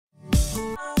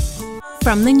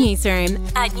From the newsroom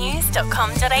at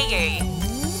news.com.au.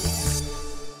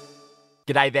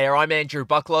 G'day there, I'm Andrew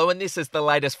Bucklow and this is the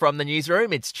latest from the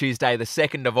newsroom. It's Tuesday the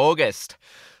 2nd of August.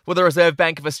 Well, the Reserve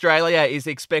Bank of Australia is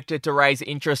expected to raise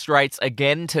interest rates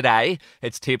again today.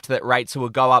 It's tipped that rates will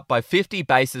go up by 50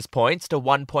 basis points to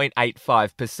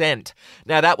 1.85%.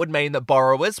 Now, that would mean that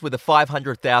borrowers with a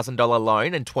 $500,000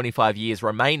 loan and 25 years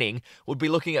remaining would be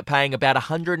looking at paying about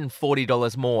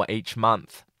 $140 more each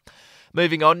month.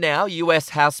 Moving on now, US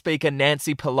House Speaker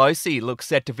Nancy Pelosi looks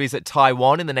set to visit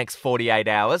Taiwan in the next 48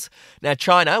 hours. Now,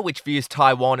 China, which views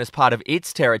Taiwan as part of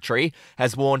its territory,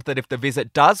 has warned that if the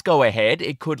visit does go ahead,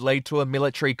 it could lead to a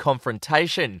military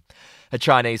confrontation. A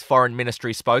Chinese Foreign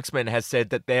Ministry spokesman has said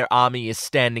that their army is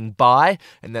standing by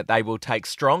and that they will take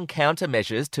strong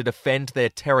countermeasures to defend their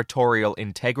territorial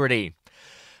integrity.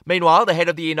 Meanwhile, the head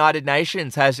of the United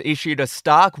Nations has issued a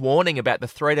stark warning about the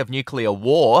threat of nuclear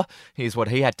war. Here's what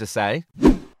he had to say.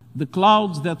 The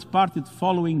clouds that parted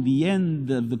following the end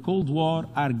of the Cold War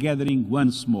are gathering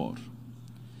once more.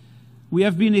 We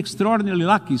have been extraordinarily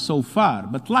lucky so far,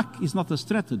 but luck is not a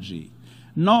strategy,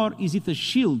 nor is it a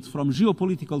shield from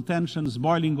geopolitical tensions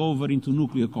boiling over into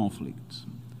nuclear conflict.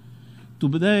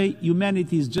 Today,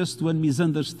 humanity is just one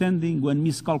misunderstanding, one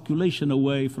miscalculation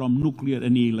away from nuclear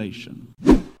annihilation.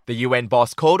 The UN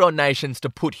boss called on nations to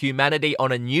put humanity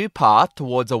on a new path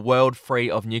towards a world free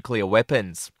of nuclear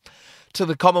weapons. To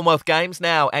the Commonwealth Games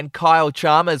now, and Kyle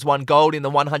Chalmers won gold in the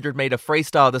 100-metre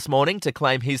freestyle this morning to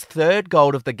claim his third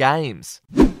gold of the Games.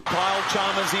 Kyle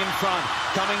Chalmers in front.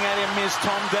 Coming at him is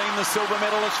Tom Dean, the silver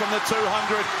medalist from the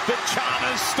 200. The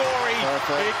Chalmers story,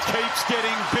 It keeps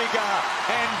getting bigger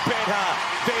and better.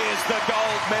 There's the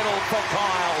gold medal for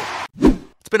Kyle.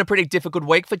 It's been a pretty difficult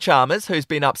week for Chalmers, who's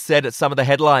been upset at some of the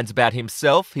headlines about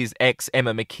himself, his ex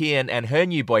Emma McKeon and her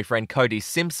new boyfriend Cody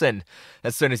Simpson.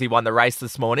 As soon as he won the race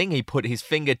this morning, he put his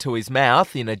finger to his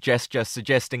mouth in a gesture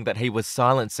suggesting that he was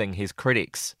silencing his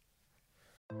critics.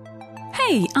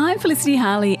 Hey, I'm Felicity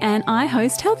Harley and I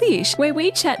host Healthyish, where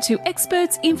we chat to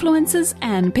experts, influencers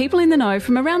and people in the know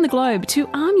from around the globe to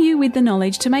arm you with the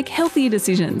knowledge to make healthier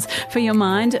decisions for your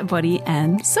mind, body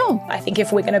and soul. I think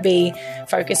if we're going to be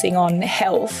focusing on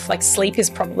health, like sleep is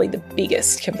probably the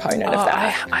biggest component of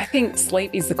that. I think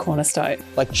sleep is the cornerstone.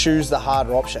 Like choose the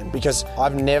harder option, because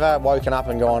I've never woken up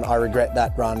and gone, I regret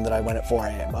that run that I went at 4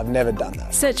 a.m. I've never done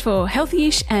that. Search for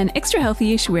Healthyish and Extra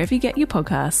Healthyish wherever you get your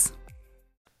podcasts.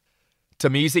 To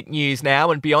music news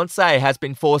now, and Beyonce has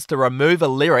been forced to remove a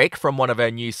lyric from one of her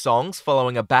new songs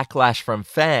following a backlash from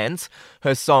fans.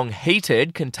 Her song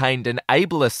Heated contained an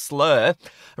ableist slur.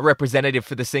 A representative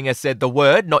for the singer said the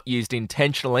word, not used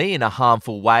intentionally in a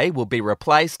harmful way, will be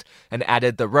replaced, and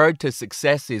added the road to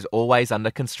success is always under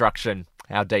construction.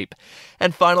 How deep.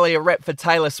 And finally, a rep for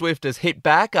Taylor Swift has hit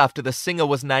back after the singer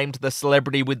was named the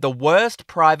celebrity with the worst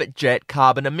private jet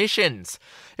carbon emissions.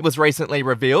 It was recently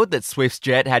revealed that Swift's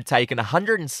jet had taken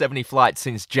 170 flights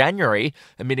since January,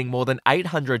 emitting more than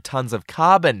 800 tonnes of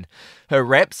carbon. Her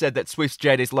rep said that Swift's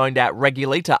jet is loaned out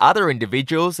regularly to other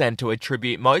individuals, and to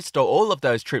attribute most or all of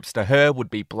those trips to her would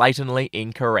be blatantly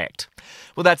incorrect.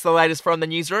 Well, that's the latest from the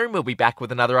newsroom. We'll be back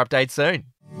with another update soon.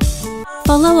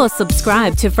 Follow or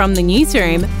subscribe to From the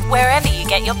Newsroom wherever you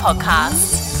get your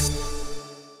podcasts.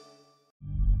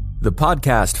 The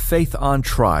podcast Faith on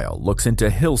Trial looks into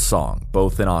Hillsong,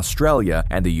 both in Australia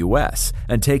and the US,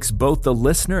 and takes both the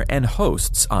listener and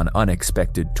hosts on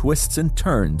unexpected twists and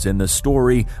turns in the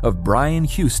story of Brian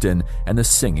Houston and the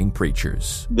Singing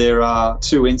Preachers. There are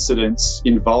 2 incidents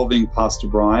involving Pastor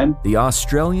Brian. The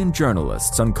Australian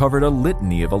journalists uncovered a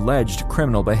litany of alleged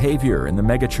criminal behavior in the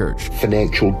megachurch.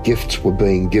 Financial gifts were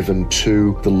being given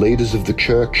to the leaders of the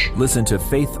church. Listen to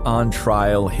Faith on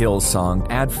Trial Hillsong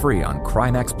ad-free on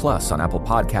Crimex Plus on Apple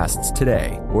Podcasts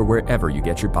today, or wherever you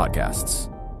get your podcasts.